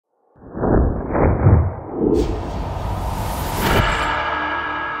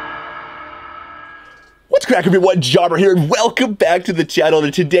crack everyone, Jobber here, and welcome back to the channel.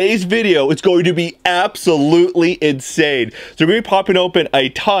 In today's video, it's going to be absolutely insane. So we're going to be popping open a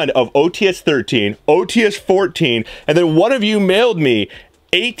ton of OTS 13, OTS 14, and then one of you mailed me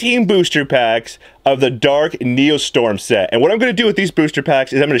 18 booster packs of the Dark Neostorm set. And what I'm going to do with these booster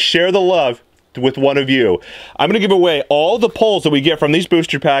packs is I'm going to share the love with one of you. I'm going to give away all the pulls that we get from these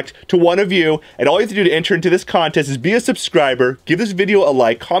booster packs to one of you, and all you have to do to enter into this contest is be a subscriber, give this video a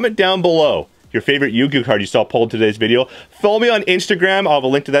like, comment down below your favorite Yu-Gi-Oh card you saw pulled in today's video. Follow me on Instagram. I'll have a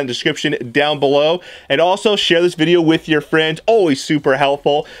link to that in the description down below. And also share this video with your friends. Always super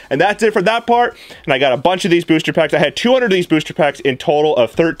helpful. And that's it for that part. And I got a bunch of these booster packs. I had 200 of these booster packs in total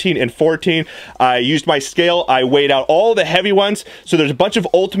of 13 and 14. I used my scale. I weighed out all the heavy ones. So there's a bunch of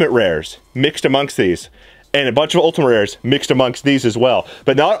ultimate rares mixed amongst these. And a bunch of ultimate rares mixed amongst these as well.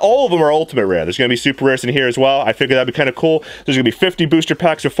 But not all of them are ultimate rare. There's going to be super rares in here as well. I figured that'd be kind of cool. There's going to be 50 booster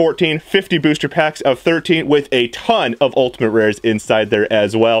packs of 14, 50 booster packs of 13, with a ton of ultimate rares inside there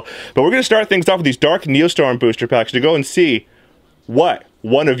as well. But we're going to start things off with these Dark Neostorm booster packs to go and see what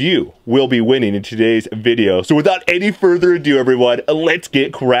one of you will be winning in today's video. So without any further ado, everyone, let's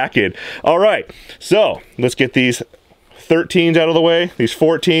get cracking. All right, so let's get these 13s out of the way, these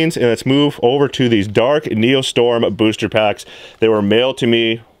 14s, and let's move over to these Dark Neostorm booster packs. They were mailed to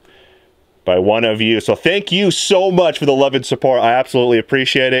me by one of you, so thank you so much for the love and support. I absolutely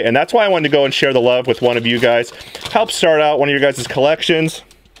appreciate it, and that's why I wanted to go and share the love with one of you guys. Help start out one of your guys' collections.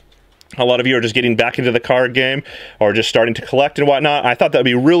 A lot of you are just getting back into the card game or just starting to collect and whatnot. I thought that would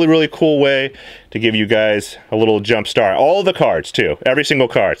be a really, really cool way to give you guys a little jump start. All the cards, too. Every single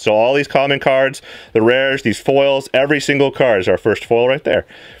card. So all these common cards, the rares, these foils, every single card is our first foil right there.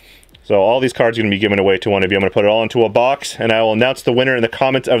 So all these cards are going to be given away to one of you. I'm going to put it all into a box, and I will announce the winner in the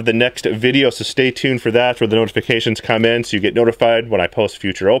comments of the next video. So stay tuned for that, where the notifications come in, so you get notified when I post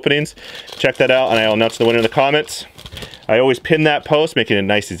future openings. Check that out, and I'll announce the winner in the comments. I always pin that post, making it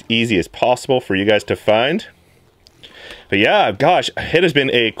nice as easy as possible for you guys to find. But yeah, gosh, it has been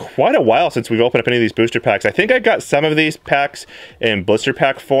quite a while since we've opened up any of these booster packs. I think I got some of these packs in blister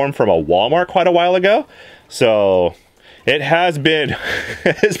pack form from a Walmart quite a while ago. So it has been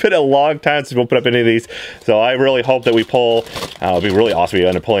it's been a long time since we opened up any of these. So I really hope that we pull, it'll be really awesome if we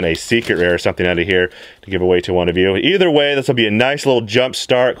end up pulling a secret rare or something out of here to give away to one of you. Either way, this will be a nice little jump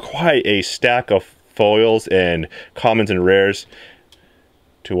start. Quite a stack of foils and commons and rares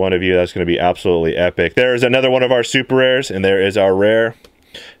to one of you. That's going to be absolutely epic. There's another one of our super rares, and there is our rare.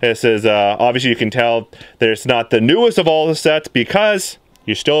 This is obviously, you can tell that it's not the newest of all the sets, because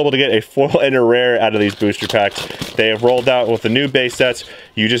you're still able to get a foil and a rare out of these booster packs. They have rolled out with the new base sets.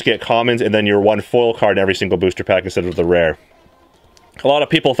 You just get commons and then your one foil card in every single booster pack instead of the rare. A lot of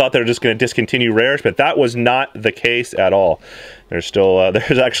people thought they were just going to discontinue rares, but that was not the case at all. There's still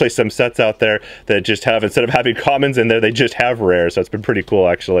there's actually some sets out there that just have, instead of having commons in there, they just have rares. So it's been pretty cool,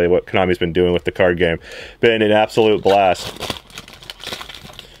 actually, what Konami's been doing with the card game. Been an absolute blast.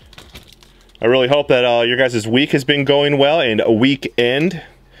 I really hope that your guys' week has been going well, and a weekend,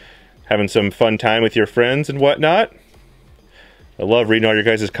 having some fun time with your friends and whatnot. I love reading all your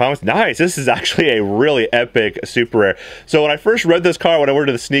guys' comments. Nice. This is actually a really epic super rare. So when I first read this card, when I went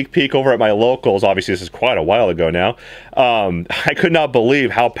to the sneak peek over at my locals, obviously this is quite a while ago now, I could not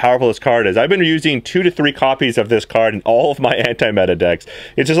believe how powerful this card is. I've been using 2 to 3 copies of this card in all of my anti-meta decks.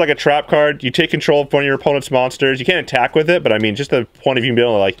 It's just like a trap card. You take control of one of your opponent's monsters. You can't attack with it, but I mean, just the point of you being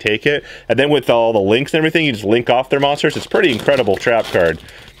able to like take it, and then with all the links and everything, you just link off their monsters. It's pretty incredible trap card.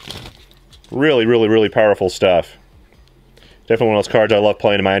 Really, really, really powerful stuff. Definitely one of those cards I love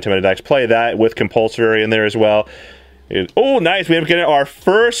playing in my anti-meta decks. Play that with compulsory in there as well. Oh, nice. We have to get our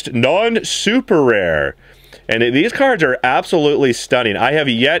first non-super rare. And these cards are absolutely stunning.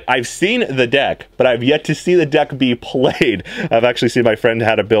 I've seen the deck, but I've yet to see the deck be played. I've actually seen my friend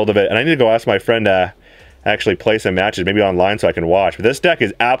had a build of it, and I need to go ask my friend to actually play some matches, maybe online, so I can watch. But this deck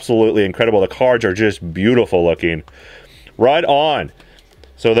is absolutely incredible. The cards are just beautiful looking. Right on.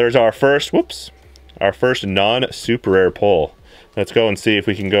 So there's our first, our first non-super rare pull. Let's go and see if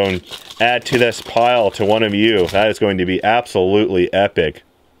we can go and add to this pile to one of you. That is going to be absolutely epic.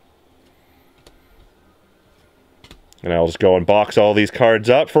 And I'll just go and box all these cards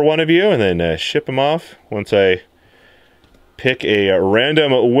up for one of you, and then ship them off once I pick a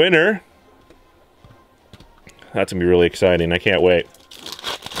random winner. That's going to be really exciting. I can't wait.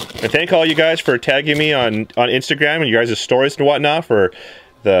 And thank all you guys for tagging me on Instagram and your guys' stories and whatnot for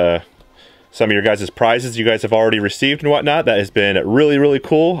some of your guys' prizes you guys have already received and whatnot. That has been really, really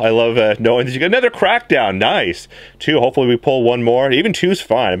cool. I love knowing that you got another Crackdown. Nice. 2. Hopefully we pull one more. Even 2's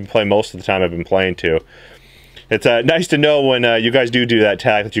fine. I've been playing most of the time I've been playing 2. it's nice to know when you guys do that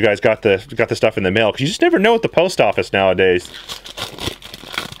tag that you guys got the stuff in the mail, because you just never know at the post office nowadays.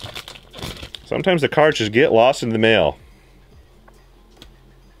 Sometimes the cards just get lost in the mail.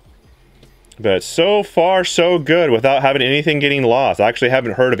 But so far, so good without having anything getting lost. I actually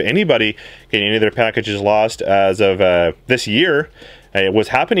haven't heard of anybody getting any of their packages lost as of this year. It was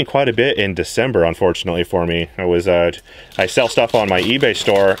happening quite a bit in December, unfortunately for me. I sell stuff on my eBay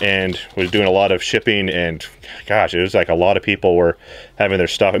store and was doing a lot of shipping, and gosh, it was like a lot of people were having their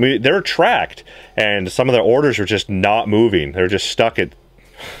stuff. I mean, they were tracked, and some of their orders were just not moving. They were just stuck at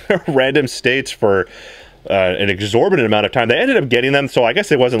random states for an exorbitant amount of time. They ended up getting them, so I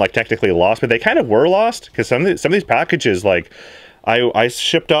guess it wasn't like technically lost, but they kind of were lost, because some of these packages, like I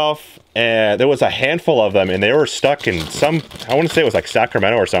shipped off, and there was a handful of them, and they were stuck in some, I want to say it was like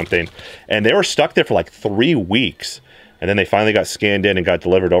Sacramento or something, and they were stuck there for like 3 weeks, and then they finally got scanned in and got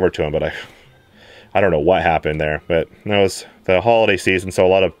delivered over to them. But I don't know what happened there, but that was the holiday season, so a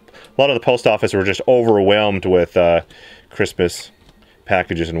lot of the post office were just overwhelmed with Christmas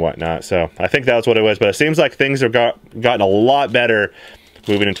packages and whatnot. So I think that's what it was, but it seems like things have gotten a lot better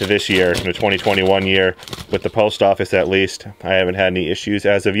moving into this year, in the 2021 year, with the post office at least. I haven't had any issues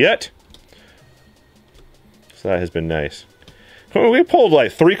as of yet, so that has been nice. We pulled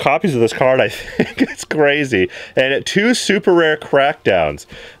like 3 copies of this card, I think. It's crazy. And 2 super rare crackdowns.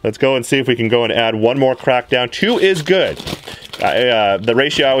 Let's go and see if we can go and add 1 more crackdown. 2 is good. The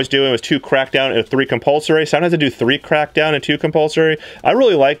ratio I was doing was 2 crackdown and 3 compulsory. Sometimes I do 3 crackdown and 2 compulsory. I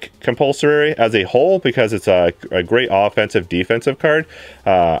really like compulsory as a whole because it's a great offensive defensive card.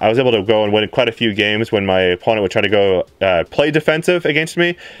 I was able to go and win quite a few games when my opponent would try to go play defensive against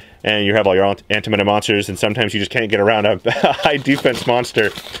me. And you have all your antimatter monsters, and sometimes you just can't get around a high defense monster.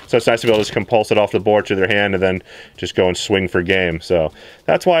 So it's nice to be able to just compulse it off the board to their hand and then just go and swing for game. So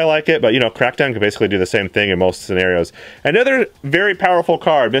that's why I like it. But, you know, Crackdown can basically do the same thing in most scenarios. Another very powerful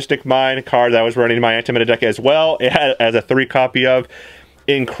card, Mystic Mine card that I was running in my antimatter deck as well. It has a 3 copy of.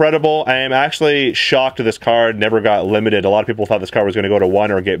 Incredible. I am actually shocked this card never got limited. A lot of people thought this card was going to go to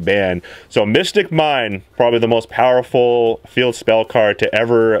 1 or get banned. So Mystic Mine, probably the most powerful field spell card to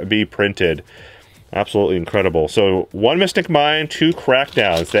ever be printed. Absolutely incredible. So 1 Mystic Mine, 2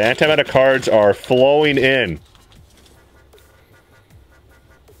 crackdowns. The antimatter cards are flowing in.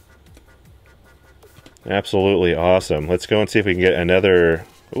 Absolutely awesome. Let's go and see if we can get another...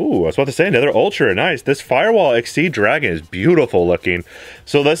 Ooh, I was about to say another ultra. Nice. This Firewall Exceed Dragon is beautiful looking.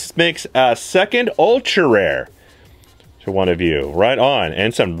 So this makes a 2nd ultra rare to one of you. Right on.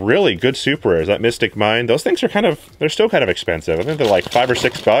 And some really good super rares. That Mystic Mine. Those things are they're still kind of expensive. I think they're like $5 or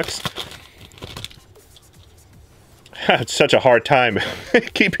 $6. It's such a hard time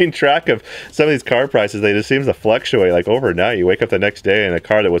keeping track of some of these card prices. They just seem to fluctuate like overnight. You wake up the next day and a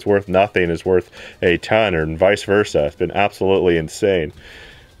card that was worth nothing is worth a ton, or vice versa. It's been absolutely insane.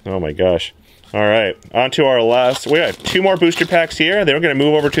 Oh my gosh. All right, on to our last. We got 2 more booster packs here. Then we're going to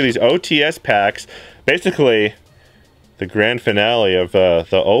move over to these OTS packs. Basically, the grand finale of the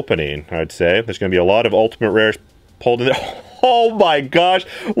opening, I'd say. There's going to be a lot of ultimate rares pulled in there. Oh my gosh,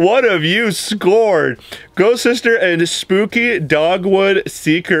 what have you scored? Ghost Sister and Spooky Dogwood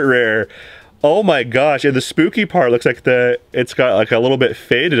Secret Rare. Oh my gosh, and the spooky part looks like it's got like a little bit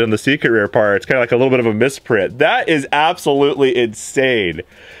faded on the secret rare part. It's kind of like a little bit of a misprint. That is absolutely insane.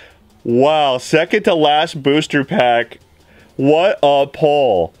 Wow, 2nd to last booster pack. What a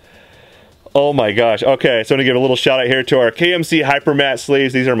pull. Oh my gosh. Okay, so I'm going to give a little shout out here to our KMC Hypermat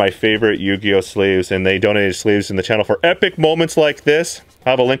sleeves. These are my favorite Yu-Gi-Oh sleeves, and they donated sleeves in the channel for epic moments like this.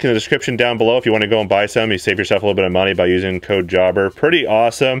 I'll have a link in the description down below if you want to go and buy some. You save yourself a little bit of money by using code JrbJobber. Pretty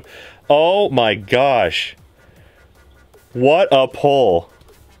awesome. Oh my gosh. What a pull.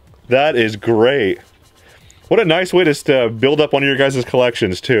 That is great. What a nice way to build up one of your guys'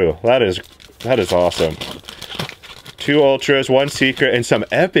 collections too. That is awesome. 2 ultras, 1 secret, and some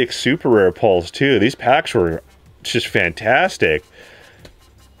epic super rare pulls too. These packs were just fantastic.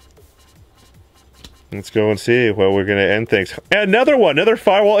 Let's go and see where we're going to end things. And another one, another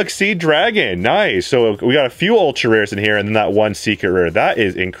Firewall Exceed Dragon. Nice. So we got a few ultra rares in here and then that 1 secret rare. That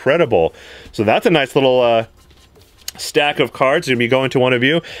is incredible. So that's a nice little stack of cards going to be going to one of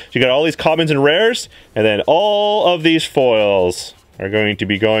you. So you got all these commons and rares, and then all of these foils are going to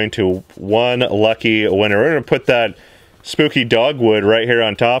be going to 1 lucky winner. We're going to put that Spooky Dogwood right here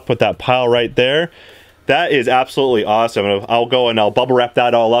on top, put that pile right there. That is absolutely awesome. I'll go and I'll bubble wrap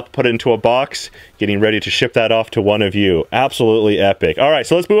that all up, put it into a box, getting ready to ship that off to one of you. Absolutely epic. All right,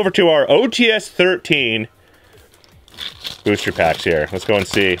 so let's move over to our OTS 13 booster packs here. Let's go and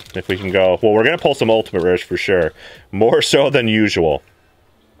see if we can go. Well, we're going to pull some ultimate rares for sure. More so than usual.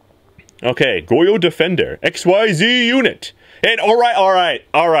 Okay, Goyo Defender, XYZ unit. And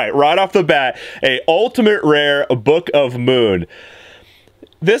right off the bat, a ultimate rare Book of Moon.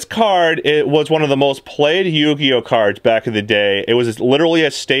 This card, it was one of the most played Yu-Gi-Oh cards back in the day. It was literally a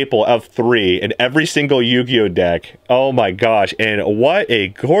staple of 3 in every single Yu-Gi-Oh deck. Oh my gosh, and what a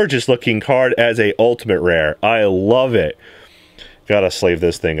gorgeous looking card as a ultimate rare. I love it. Gotta sleeve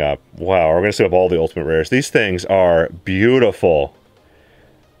this thing up. Wow, we're gonna sleeve up all the ultimate rares. These things are beautiful.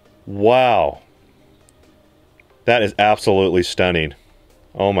 Wow. That is absolutely stunning.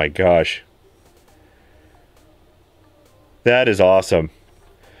 Oh my gosh. That is awesome.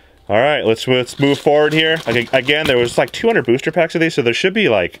 All right, let's move forward here. Again, there was like 200 booster packs of these, so there should be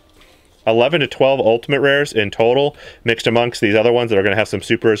like 11 to 12 ultimate rares in total, mixed amongst these other ones that are going to have some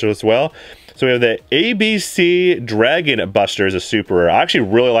supers as well. So we have the ABC Dragon Buster as a super rare. I actually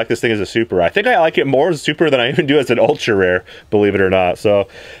really like this thing as a super. I think I like it more as a super than I even do as an ultra rare, believe it or not. So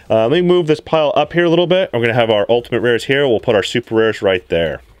let me move this pile up here a little bit. We're going to have our ultimate rares here. We'll put our super rares right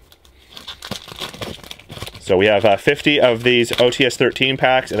there. So we have 50 of these OTS 13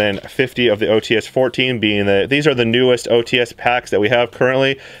 packs, and then 50 of the OTS 14 being these are the newest OTS packs that we have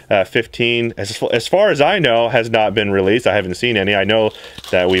currently. 15, as far as I know, has not been released. I haven't seen any. I know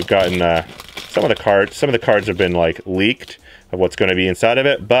that we've gotten some of the cards have been like leaked of what's going to be inside of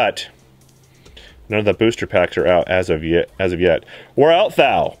it, but none of the booster packs are out as of yet. We're out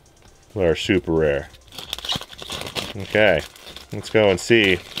thou. We're super rare. Okay, let's go and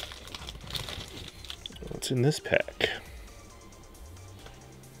see what's in this pack.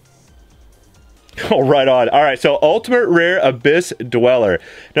 Oh, right on. All right, so Ultimate Rare Abyss Dweller.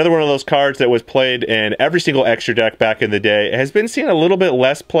 Another one of those cards that was played in every single extra deck back in the day. It has been seeing a little bit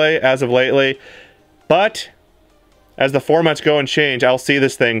less play as of lately, but as the formats go and change, I'll see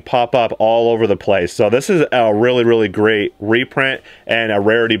this thing pop up all over the place. So this is a really, really great reprint, and a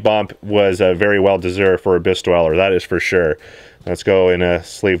rarity bump was very well deserved for Abyss Dweller. That is for sure. Let's go and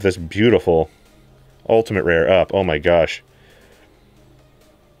sleeve this beautiful Ultimate Rare up. Oh my gosh.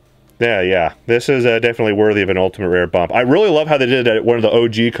 Yeah. This is definitely worthy of an Ultimate Rare bump. I really love how they did one of the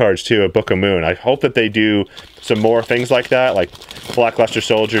OG cards too, a Book of Moon. I hope that they do some more things like that, like Blackluster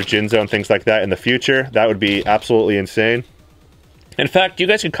Soldier, Jinzo, and things like that in the future. That would be absolutely insane. In fact, you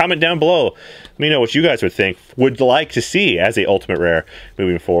guys can comment down below. Let me know what you guys would like to see as a Ultimate Rare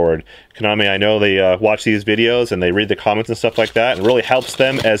moving forward. Konami, I know they watch these videos and they read the comments and stuff like that, and it really helps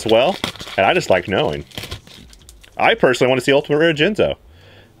them as well. And I just like knowing. I personally want to see Ultimate Rare Jinzo.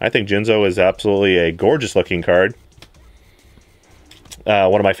 I think Jinzo is absolutely a gorgeous looking card.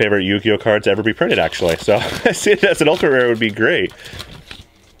 One of my favorite Yu-Gi-Oh cards to ever be printed, actually. So seeing it as an Ultimate Rare would be great.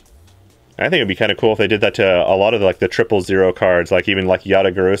 I think it'd be kind of cool if they did that to a lot of the 000 cards, like even like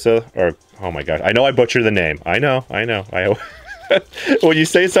Yatagarusa, or oh my gosh, I know I butchered the name. I know. When you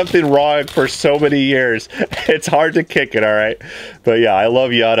say something wrong for so many years, it's hard to kick it, all right? But yeah, I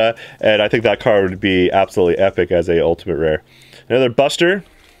love Yata, and I think that card would be absolutely epic as a Ultimate Rare. Another Buster.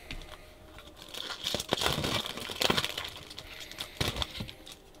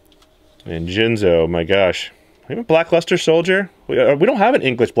 And Jinzo, my gosh. We have a Blackluster Soldier. We don't have an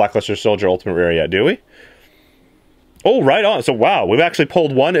English Blackluster Soldier Ultimate Rare yet, do we? Oh, right on. So, wow, we've actually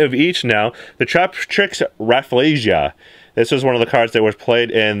pulled one of each now. The Traptrix Rafflesia. This was one of the cards that was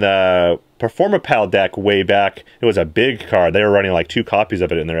played in the Performapal deck way back. It was a big card. They were running like 2 copies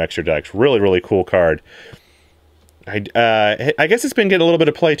of it in their extra decks. Really, really cool card. I guess it's been getting a little bit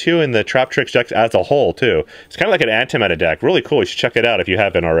of play, too, in the Traptrix decks as a whole, too. It's kind of like an antimatter deck. Really cool. You should check it out if you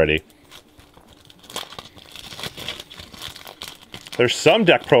haven't already. There's some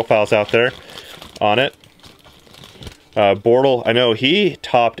deck profiles out there on it. Bortle, I know he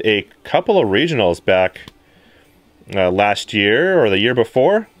topped a couple of regionals back last year or the year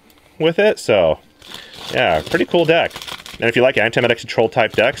before with it. So, yeah, pretty cool deck. And if you like antimatter control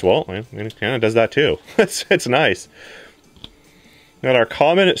type decks, well, it kind of does that too. It's nice. Got our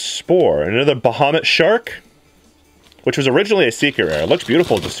Common Spore, another Bahamut Shark, which was originally a secret rare. It looks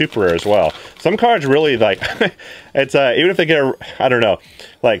beautiful as a super rare as well. Some cards really, like, it's, even if they get a, I don't know,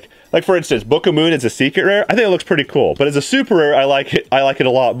 like for instance, Book of Moon is a secret rare. I think it looks pretty cool. But as a super rare, I like it a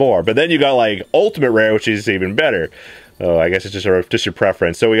lot more. But then you got, like, Ultimate Rare, which is even better. So I guess it's just your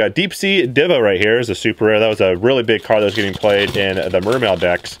preference. So we got Deep Sea Diva right here as a super rare. That was a really big card that was getting played in the Mermail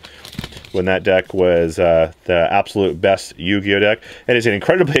decks, when that deck was the absolute best Yu-Gi-Oh deck. It is an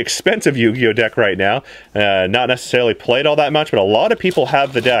incredibly expensive Yu-Gi-Oh deck right now. Not necessarily played all that much, but a lot of people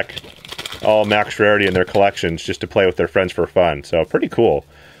have the deck all max rarity in their collections just to play with their friends for fun. So pretty cool.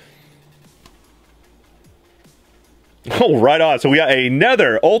 Oh, right on. So we got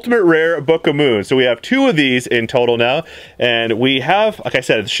another Ultimate Rare Book of Moon. So we have 2 of these in total now. And we have, like I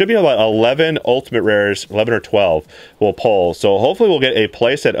said, it should be about 11 Ultimate Rares, 11 or 12 we'll pull. So hopefully we'll get a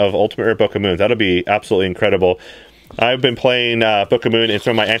playset of Ultimate Rare Book of Moons. That'll be absolutely incredible. I've been playing Book of Moon in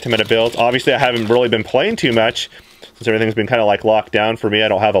some of my anti-meta builds. Obviously, I haven't really been playing too much since everything's been kind of like locked down for me. I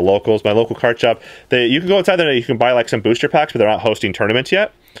don't have a locals. My local card shop, you can go inside there and you can buy like some booster packs, but they're not hosting tournaments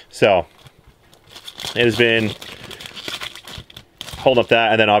yet. So it has been holding up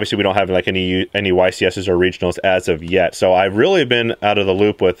that, and then obviously we don't have like any YCSs or regionals as of yet. So I've really been out of the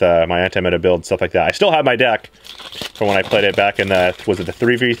loop with my anti-meta build and stuff like that. I still have my deck from when I played it back in the, was it the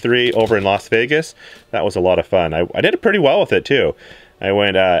 3v3 over in Las Vegas? That was a lot of fun. I did pretty well with it too. I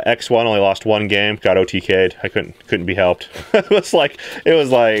went X1, only lost 1 game, got OTK'd. I couldn't be helped. it was like,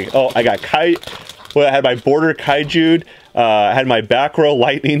 oh, I got well, I had my border kaiju'd, I had my back row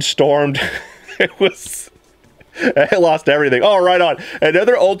lightning stormed. I lost everything. Oh, right on.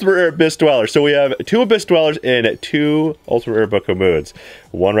 Another Ultimate Rare Abyss Dweller. So we have 2 Abyss Dwellers and 2 Ultimate Rare Book of Moons.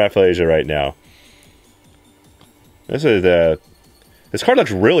 1 Rafflesia right now. This card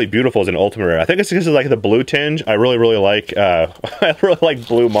looks really beautiful as an Ultimate Rare. I think it's because of like the blue tinge. I really like I really like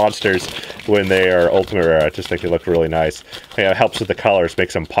blue monsters when they are Ultimate Rare. I just think they look really nice. Yeah, it helps with the colors,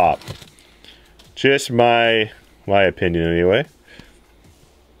 makes them pop. Just my opinion anyway.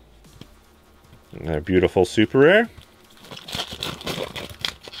 Another beautiful super rare.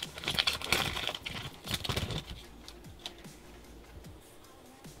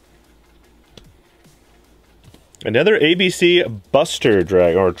 Another ABC Buster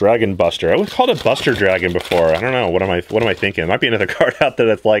Dragon, or Dragon Buster. I always called it Buster Dragon before. I don't know. What am I thinking? There might be another card out there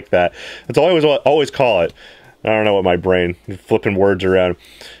that's like that. That's always call it. I don't know what my brain flipping words around.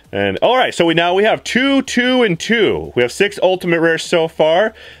 And all right, so now we have 2, 2, and 2. We have 6 Ultimate Rares so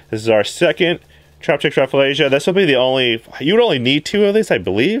far. This is our second Traptrix Rafflesia. This will be the only, you would only need 2 of these, I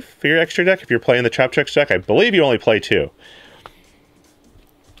believe, for your extra deck. If you're playing the Traptrix deck, I believe you only play 2.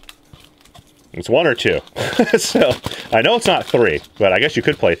 It's 1 or 2. So, I know it's not 3, but I guess you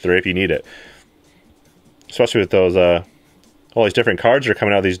could play 3 if you need it. Especially with those, all these different cards that are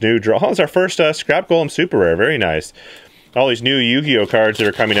coming out of these new draws. Oh, it's our first Scrap Golem Super Rare. Very nice. All these new Yu-Gi-Oh cards that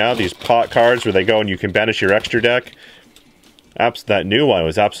are coming out. These pot cards where they go and you can banish your extra deck. That new one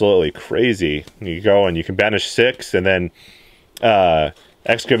was absolutely crazy. You go and you can banish 6, and then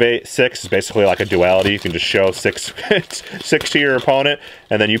excavate 6 is basically like a duality. You can just show 6 to your opponent,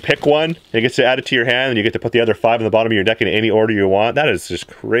 and then you pick one, and it gets to add it to your hand, and you get to put the other 5 in the bottom of your deck in any order you want. That is just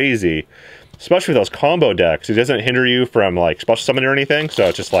crazy. Especially with those combo decks. It doesn't hinder you from like special summon or anything, so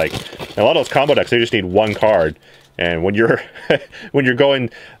it's just like, a lot of those combo decks, they just need 1 card. And when you're when you're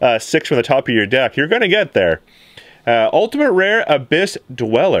going 6 from the top of your deck, you're gonna get there. Ultimate Rare Abyss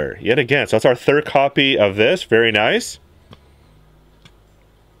Dweller, yet again. So that's our 3rd copy of this. Very nice.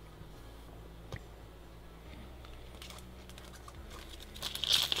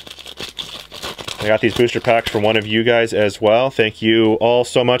 I got these booster packs from one of you guys as well. Thank you all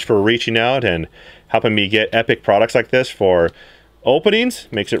so much for reaching out and helping me get epic products like this for openings.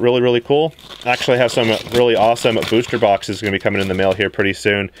 Makes it really cool. Actually, I have some really awesome booster boxes going to be coming in the mail here pretty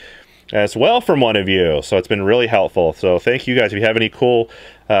soon as well from one of you, so it's been really helpful. So thank you guys. If you have any cool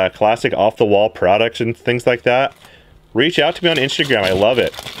classic off-the-wall products and things like that, reach out to me on Instagram. I love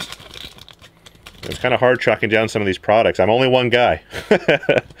it. It's kind of hard tracking down some of these products. I'm only one guy.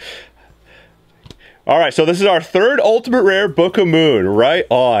 All right, so this is our 3rd Ultimate Rare Book of Moon. Right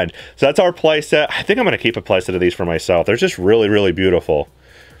on. So that's our playset. I think I'm going to keep a playset of these for myself. They're just really beautiful.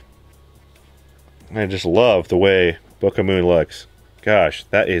 I just love the way Book of Moon looks. Gosh,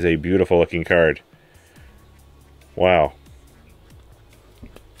 that is a beautiful looking card. Wow.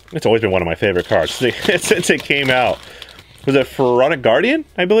 It's always been one of my favorite cards since it came out. Was it Pharaonic Guardian,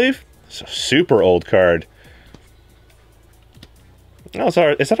 I believe? It's a super old card. Oh,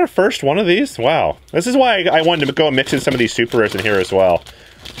 sorry. Is that our first one of these? Wow. This is why I wanted to go and mix in some of these super rares in here as well.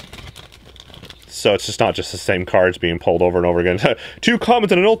 So it's just not just the same cards being pulled over and over again. 2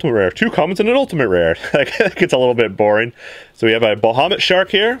 commons and an ultimate rare. 2 commons and an ultimate rare. Like, it gets a little bit boring. So we have a Bahamut Shark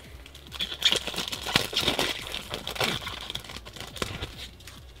here.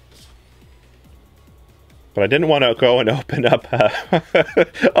 But I didn't want to go and open up...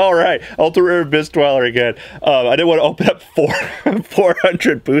 all right, Ultra Rare Abyss Dweller again. I didn't want to open up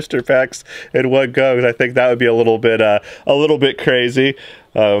 400 booster packs in one go, because I think that would be a little bit crazy.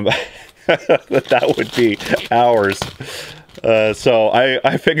 That would be hours. So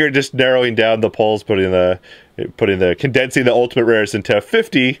I figured just narrowing down the polls, condensing the ultimate rares into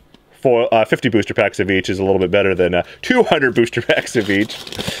 50 booster packs of each is a little bit better than 200 booster packs of each.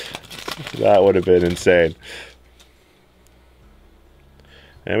 That would have been insane.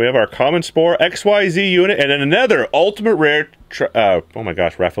 And we have our Common Spore XYZ unit, and then another Ultimate Rare, oh my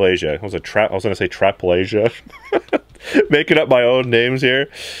gosh, Rafflesia. I was going to say Trapalasia. Making up my own names here.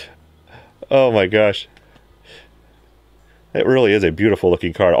 Oh my gosh. It really is a beautiful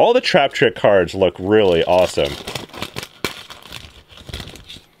looking card. All the Trap Trick cards look really awesome.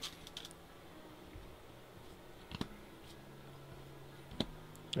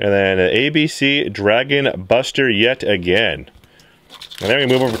 And then an ABC Dragon Buster yet again. And then we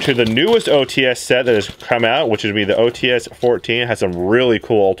move over to the newest OTS set that has come out, which would be the OTS 14. It has some really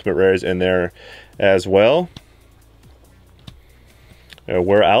cool Ultimate Rares in there as well.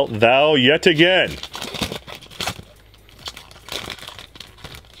 We're out thou yet again.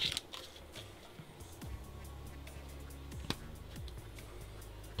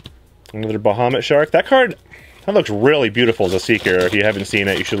 Another Bahamut Shark. That card, that looks really beautiful as a Seeker. If you haven't seen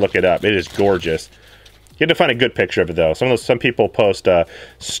it, you should look it up. It is gorgeous. You have to find a good picture of it though. Some people post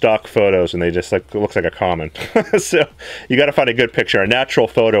stock photos and they just like, it looks like a common. So you got to find a good picture, a natural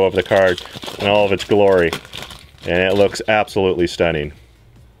photo of the card in all of its glory, and it looks absolutely stunning.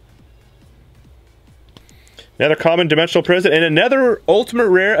 Another common Dimensional Prison, and another Ultimate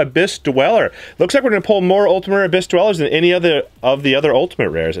Rare Abyss Dweller. Looks like we're going to pull more Ultimate Rare Abyss Dwellers than any other of the other Ultimate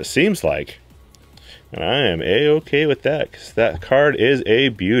Rares, it seems like. And I am A-okay with that, because that card is a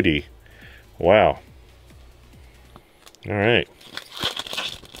beauty. Wow. Alright.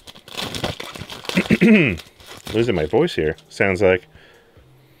 Losing my voice here, sounds like.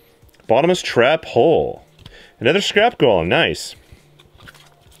 Bottomless Trap Hole. Another Scrap Golem, nice.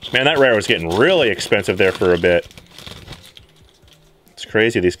 Man, that rare was getting really expensive there for a bit. It's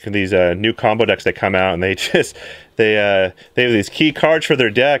crazy, these new combo decks that come out, and they have these key cards for their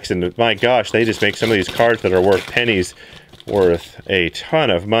decks, and my gosh, they just make some of these cards that are worth pennies worth a ton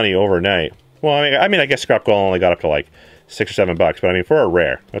of money overnight. Well, I mean, I guess Scrap Golem only got up to like $6 or $7, but I mean, for a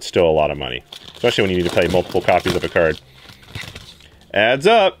rare, that's still a lot of money, especially when you need to play multiple copies of a card. Adds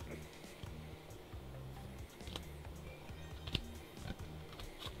up.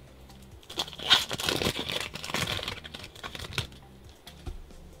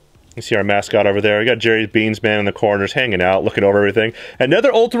 You see our mascot over there. We got Jerry's Beans Man in the corners hanging out, looking over everything.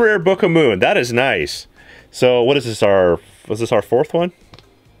 Another Ultra Rare Book of Moon. That is nice. So what is this, was this our fourth one?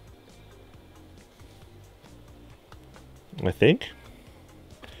 I think.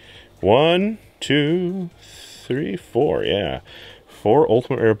 1, 2, 3, 4. Yeah. 4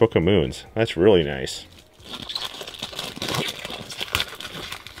 Ultimate Rare Book of Moons. That's really nice.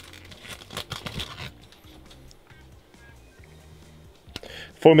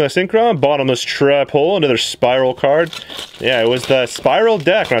 Formula Synchron, Bottomless Trap Hole, another Spiral card. Yeah, it was the Spiral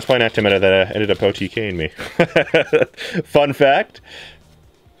deck when I was playing Actimeta that ended up OTKing me. Fun fact.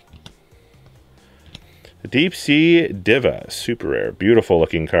 Deep Sea Diva, super rare, beautiful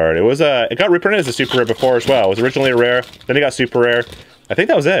looking card. It was it got reprinted as a super rare before as well. It was originally a rare, then it got super rare. I think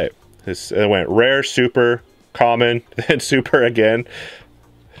that was it. It went rare, super, common, then super again.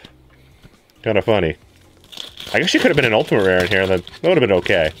 Kind of funny. I guess she could have been an Ultimate Rare in here, that would have been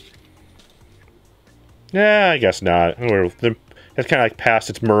okay. Yeah, I guess not. It's kind of like past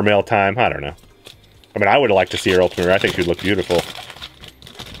its mermail time. I don't know. I mean, I would have liked to see her Ultimate Rare. I think she'd look beautiful.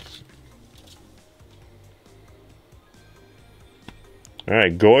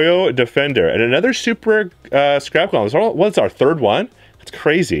 Alright, Yugioh Defender. And another super Scrap Golem. What's our third one? That's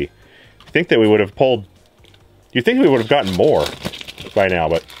crazy. I think that we would have pulled... You'd think we would have gotten more by now,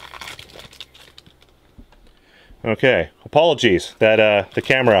 but... Okay, apologies that the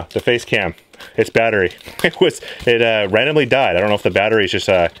camera, the face cam, its battery, it randomly died. I don't know if the battery just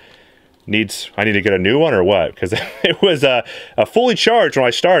I need to get a new one or what, because it was fully charged when I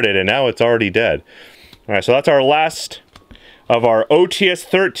started and now it's already dead. All right, so that's our last of our OTS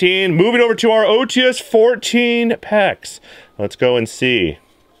 13. Moving over to our OTS 14 packs. Let's go and see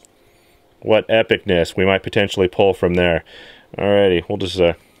what epicness we might potentially pull from there. Alrighty, we'll just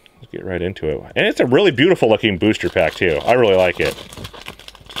let's get right into it. And it's a really beautiful looking booster pack too. I really like it.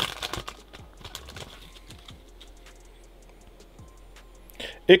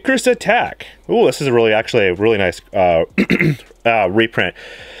 Icarus Attack. Ooh, this is actually a really nice reprint.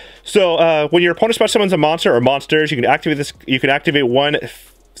 So when your opponent special summons a monster or monsters, you can activate this. You can activate one.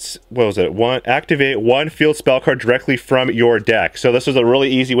 What was it? Activate one field spell card directly from your deck. So this was a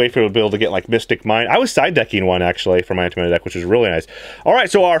really easy way for you to be able to get like Mystic Mind. I was side decking one actually from my Antimony deck, which was really nice. All right,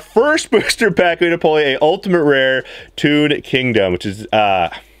 so our first booster pack, we're gonna pull a Ultimate Rare Toon Kingdom, which is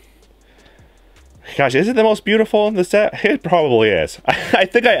gosh, is it the most beautiful in the set? It probably is. I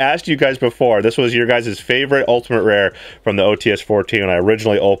think I asked you guys before. This was your guys' favorite Ultimate Rare from the OTS 14 when I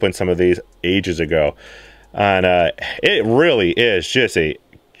originally opened some of these ages ago. And it really is just a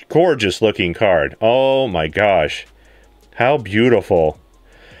gorgeous looking card. Oh my gosh. How beautiful.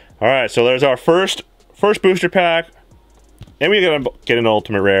 Alright, so there's our first booster pack. And we're going to get an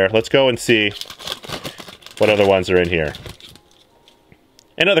ultimate rare. Let's go and see what other ones are in here.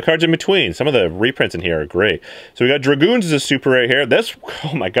 And other cards in between. Some of the reprints in here are great. So we got Dragoons as a super rare here. This,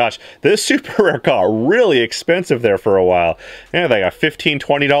 oh my gosh, this super rare got really expensive there for a while. Yeah, like a $15,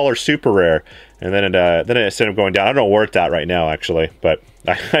 $20 super rare. And then it ended up going down. I don't know where it's at right now, actually. But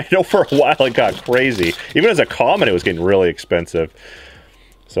I know for a while it got crazy. Even as a common, it was getting really expensive.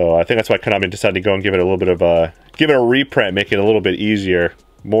 So I think that's why Konami decided to go and give it a little bit of a, give it a reprint, make it a little bit easier.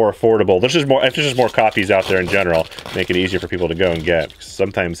 More affordable. There's just more copies out there in general, make it easier for people to go and get.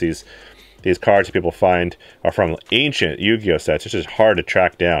 Sometimes these cards that people find are from ancient Yu-Gi-Oh sets. It's just hard to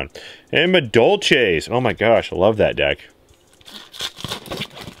track down. And Madolches. Oh my gosh, I love that deck.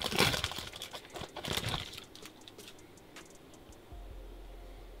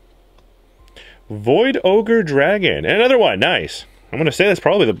 Void Ogre Dragon. And another one. Nice. I'm going to say that's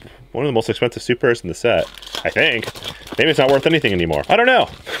probably one of the most expensive supers in the set. I think. Maybe it's not worth anything anymore. I don't know.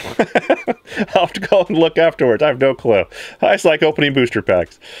 I'll have to go and look afterwards. I have no clue. I just like opening booster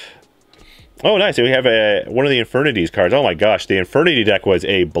packs. Oh, nice. We have one of the Infernities cards. Oh my gosh. The Infernity deck was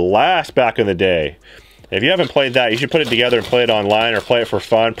a blast back in the day. If you haven't played that, you should put it together and play it online or play it for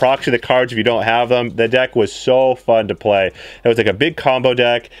fun. Proxy the cards if you don't have them. The deck was so fun to play. It was like a big combo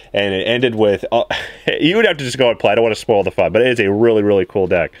deck, and it ended with... you would have to just go and play. I don't want to spoil the fun, but it is a really, really cool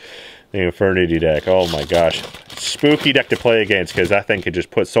deck. The Infernity deck. Oh my gosh. Spooky deck to play against, because that thing could just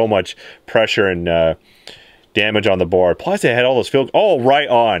put so much pressure and damage on the board. Plus, it had all those field... Oh, right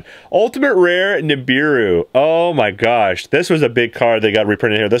on. Ultimate Rare Nibiru. Oh my gosh. This was a big card they got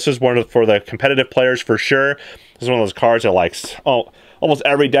reprinted here. This was one for the competitive players for sure. This is one of those cards that, like, almost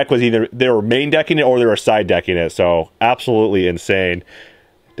every deck was either they were main decking it or they were side decking it. So, absolutely insane.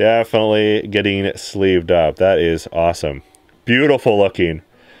 Definitely getting sleeved up. That is awesome. Beautiful looking.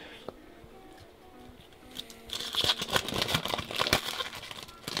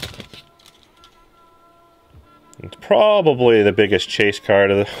 It's probably the biggest chase card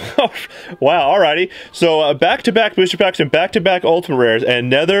of the... Wow, alrighty. So, back-to-back booster packs and back-to-back ultimate rares.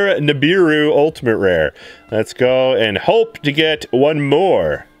 And another Nibiru ultimate rare. Let's go and hope to get one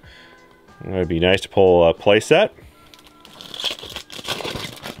more. It would be nice to pull a playset.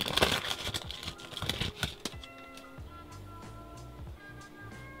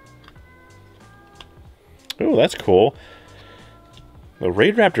 Ooh, that's cool. The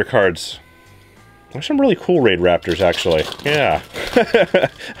Raid Raptor cards... There's some really cool Raid Raptors, actually. Yeah.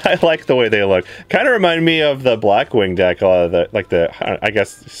 I like the way they look. Kind of remind me of the Blackwing deck. I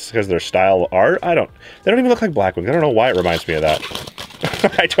guess because their style of art. They don't even look like Blackwing. I don't know why it reminds me of that.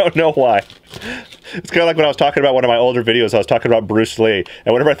 I don't know why. It's kind of like when I was talking about one of my older videos, I was talking about Bruce Lee.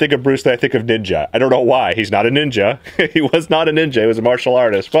 And whenever I think of Bruce Lee, I think of ninja. I don't know why. He's not a ninja. He was not a ninja. He was a martial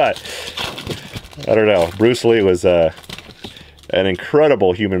artist. But, I don't know. Bruce Lee was an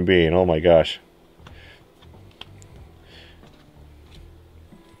incredible human being. Oh my gosh.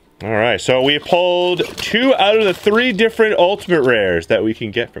 Alright, so we pulled 2 out of the 3 different ultimate rares that we can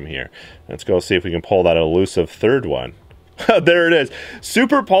get from here. Let's go see if we can pull that elusive third one. There it is.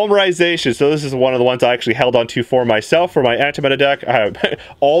 Super Polymerization. So this is one of the ones I actually held on to for myself for my anti-meta deck. I have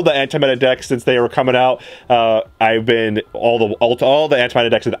all the anti-meta decks since they were coming out. I've been all the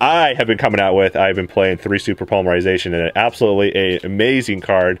anti-meta decks that I have been coming out with. I've been playing 3 Super Polymerization, and absolutely an amazing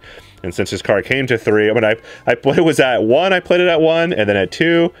card. And since this card came to 3, I mean, it was at 1, I played it at 1, and then at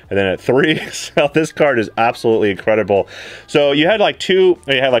 2, and then at 3. So this card is absolutely incredible. So you had like you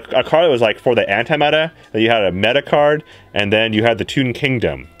had like a card that was like for the anti-meta, then you had a meta card, and then you had the Toon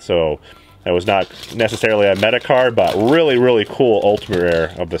Kingdom. So that was not necessarily a meta card, but really, really cool ultimate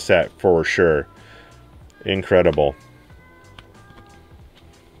rare of the set for sure. Incredible.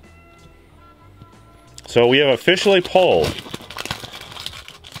 So we have officially pulled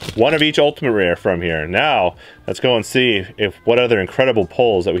one of each ultimate rare from here. Now, let's go and see what other incredible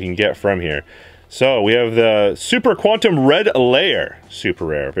pulls that we can get from here. So, we have the Super Quantum Red Layer super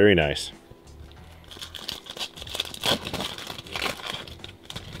rare. Very nice.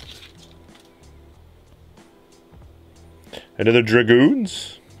 Another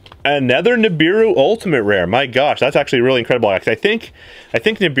Dragoons. Another Nibiru ultimate rare. My gosh, that's actually really incredible. I think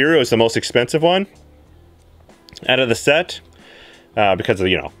Nibiru is the most expensive one out of the set. Because of,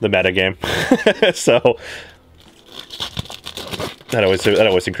 the meta game. So that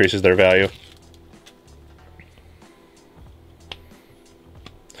always increases their value.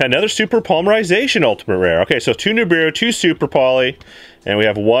 Another Super Polymerization ultimate rare. Okay, so 2 Nibiru, 2 Super Poly, and we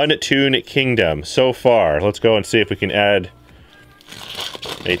have 1 Toon Kingdom so far. Let's go and see if we can add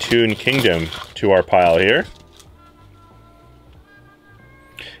a Toon Kingdom to our pile here.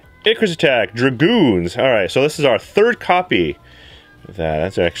 Icarus Attack, Dragoons. Alright, so this is our third copy of that.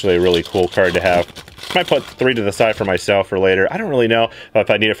 That's actually a really cool card to have. Might put 3 to the side for myself for later. I don't really know if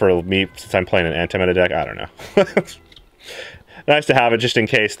I need it for me since I'm playing an anti-meta deck. I don't know. Nice to have it just in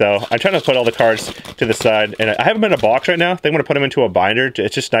case, though. I'm trying to put all the cards to the side, and I have them in a box right now. They want to put them into a binder.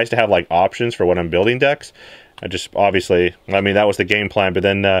 It's just nice to have, like, options for when I'm building decks. I just, obviously, I mean, that was the game plan, but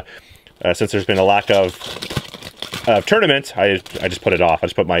then, since there's been a lack of tournaments, I just put it off. I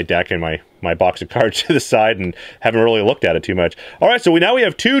just put my deck and my box of cards to the side and haven't really looked at it too much. Alright, so now we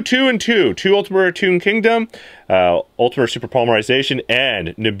have 2, 2, and 2. 2 Ultimate Toon Kingdom, Ultimate Super Polymerization, and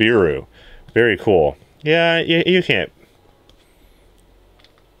Nibiru. Very cool. Yeah, you can't...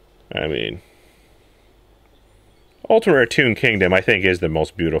 I mean, Ultimate Toon Kingdom, I think, is the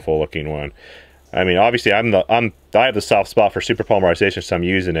most beautiful looking one. I mean, obviously, I have the soft spot for Super Polymerization, so I'm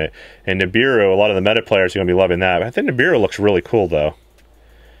using it. And Nibiru, a lot of the meta players are going to be loving that. But I think Nibiru looks really cool, though.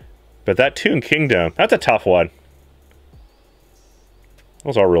 But that Toon Kingdom, that's a tough one.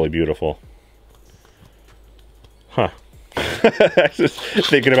 Those are really beautiful. Huh. I was just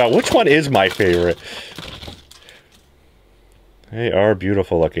thinking about which one is my favorite. They are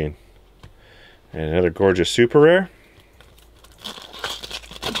beautiful looking. And another gorgeous super rare.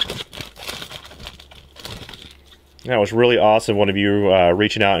 That was really awesome, one of you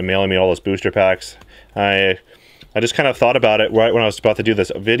reaching out and mailing me all those booster packs. I just kind of thought about it right when I was about to do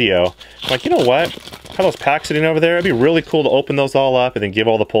this video. I'm like, you know what? I have those packs sitting over there. It'd be really cool to open those all up and then give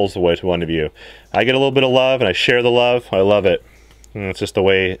all the pulls away to one of you. I get a little bit of love and I share the love. I love it. And it's just the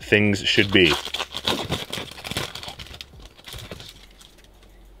way things should be.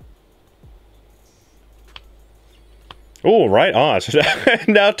 Oh, right on. So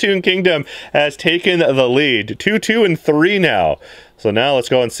now Toon Kingdom has taken the lead. 2, 2, and 3 now. So now let's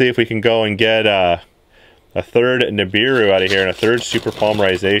go and see if we can go and get a third Nibiru out of here and a third Super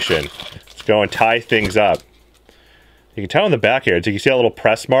Polymerization. Let's go and tie things up. You can tell on the back here. So you can see a little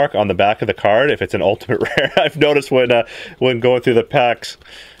press mark on the back of the card if it's an ultimate rare. I've noticed when going through the packs.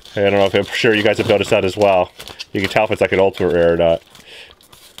 I don't know if I'm sure you guys have noticed that as well. You can tell if it's like an ultimate rare or not.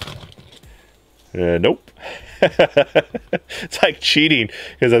 Nope. It's like cheating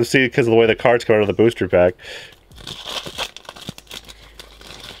because I'm seeing because of the way the cards come out of the booster pack.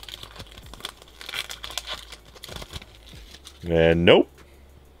 And nope.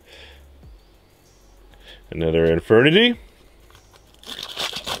 Another Infernity.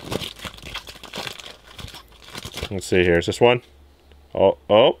 Let's see here. Is this one?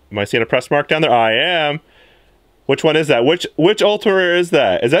 Oh, am I seeing a press mark down there? I am. Which one is that? Which ultra rare is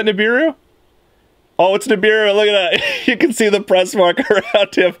that? Is that Nibiru? Oh, it's Nibiru. Look at that. You can see the press mark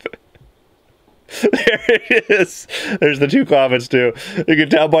around him. There it is. There's the 2 comments too. You can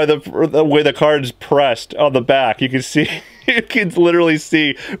tell by the way the card's pressed on the back. You can see, you can literally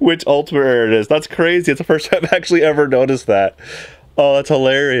see which ultimate rare it is. That's crazy. It's the first time I've actually ever noticed that. Oh, that's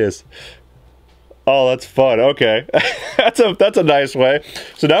hilarious. Oh, that's fun. Okay. that's a nice way.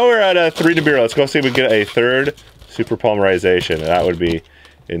 So now we're at 3 Nibiru. Let's go see if we can get a third Super Polymerization. That would be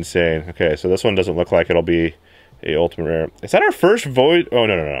insane. Okay, so this one doesn't look like it'll be a ultimate rare. Is that our first void? Oh,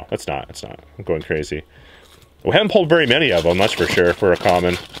 no. It's not. It's not. I'm going crazy. We haven't pulled very many of them, that's for sure, for a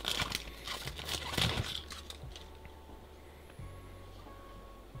common.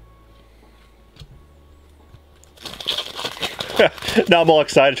 Now I'm all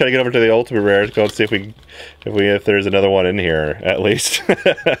excited to try to get over to the ultimate rare. Go and see if there's another one in here, at least.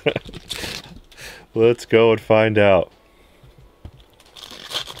 Let's go and find out.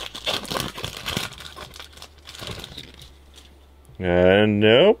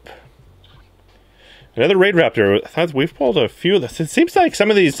 Nope. Another Raid Raptor. We've pulled a few of this. It seems like some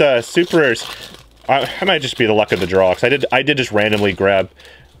of these super rares. I might just be the luck of the draw because I did just randomly grab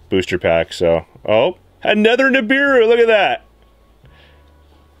booster packs. So another Nibiru. Look at that.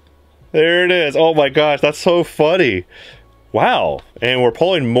 There it is. Oh my gosh, that's so funny. Wow. And we're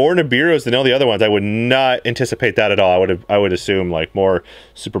pulling more Nibirus than all the other ones. I would not anticipate that at all. I would assume like more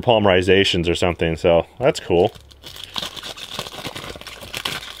Super Polymerizations or something. So that's cool.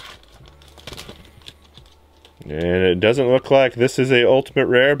 And it doesn't look like this is a ultimate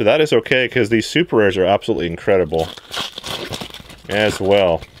rare, but that is okay because these super rares are absolutely incredible as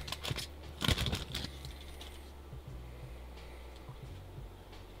well.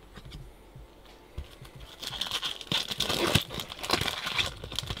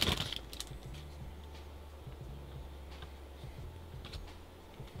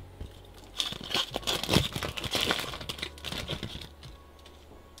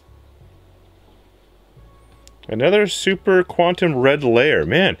 Another super quantum red layer.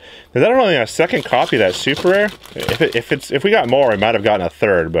 Man, is that only a second copy of that super rare? If we got more, I might have gotten a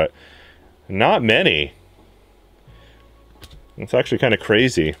third, but not many. It's actually kind of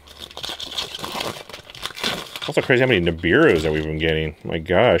crazy. Also crazy how many Nibiru's that we've been getting. My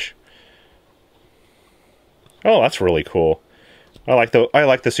gosh. Oh, that's really cool. I like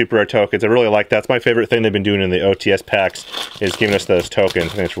the super rare tokens. I really like that. That's my favorite thing they've been doing in the OTS packs, is giving us those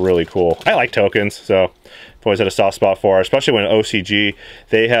tokens. I think it's really cool. I like tokens, so I've always had a soft spot for it, especially when OCG,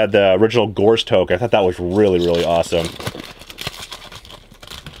 they had the original Gorse token. I thought that was really, really awesome.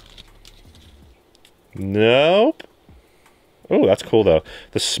 Nope. Oh, that's cool, though.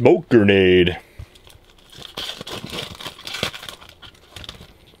 The smoke grenade.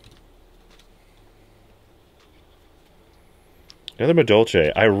 Another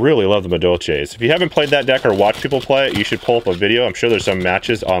Madolche. I really love the Madolches. If you haven't played that deck or watched people play it, you should pull up a video. I'm sure there's some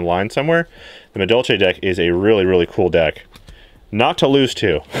matches online somewhere. The Madolche deck is a really, really cool deck. Not to lose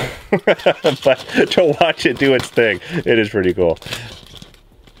to, but to watch it do its thing. It is pretty cool.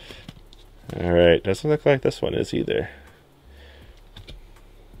 Alright, doesn't look like this one is either.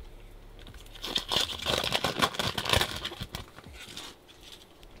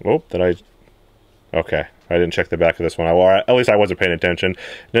 Oh, did I... Okay, I didn't check the back of this one. At least I wasn't paying attention.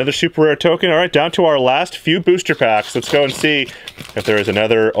 Another super rare token. All right, down to our last few booster packs. Let's go and see if there is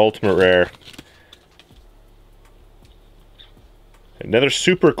another ultimate rare. Another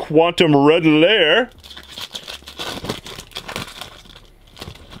super quantum red layer.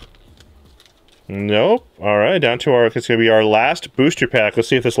 Nope. All right, down to our... It's going to be our last booster pack. Let's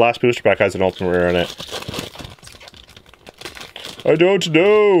see if this last booster pack has an ultimate rare in it. I don't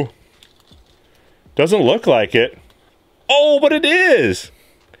know. Doesn't look like it. Oh, but it is!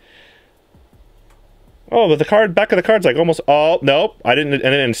 Oh, but the card, back of the card's like almost all... Nope, I didn't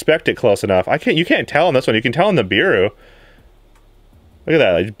inspect it close enough. You can't tell on this one. You can tell on the Nibiru. Look at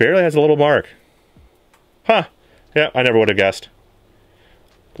that, it barely has a little mark. Huh. Yeah, I never would have guessed.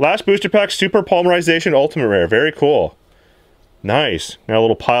 Last booster pack, Super Polymerization Ultimate Rare. Very cool. Nice. Got a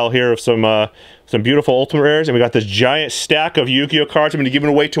little pile here of some beautiful ultimate rares, and we got this giant stack of Yu-Gi-Oh cards. I'm going to give it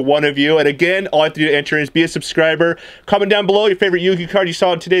away to one of you. And again, all I have to do to enter is be a subscriber. Comment down below your favorite Yu-Gi-Oh card you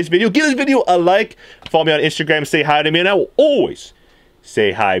saw in today's video. Give this video a like. Follow me on Instagram. Say hi to me, and I will always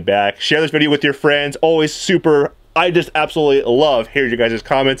say hi back. Share this video with your friends. Always super. I just absolutely love hearing your guys'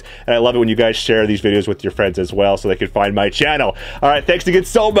 comments, and I love it when you guys share these videos with your friends as well so they can find my channel. All right, thanks again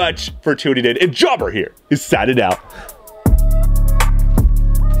so much for tuning in. And Jobber here is signing out.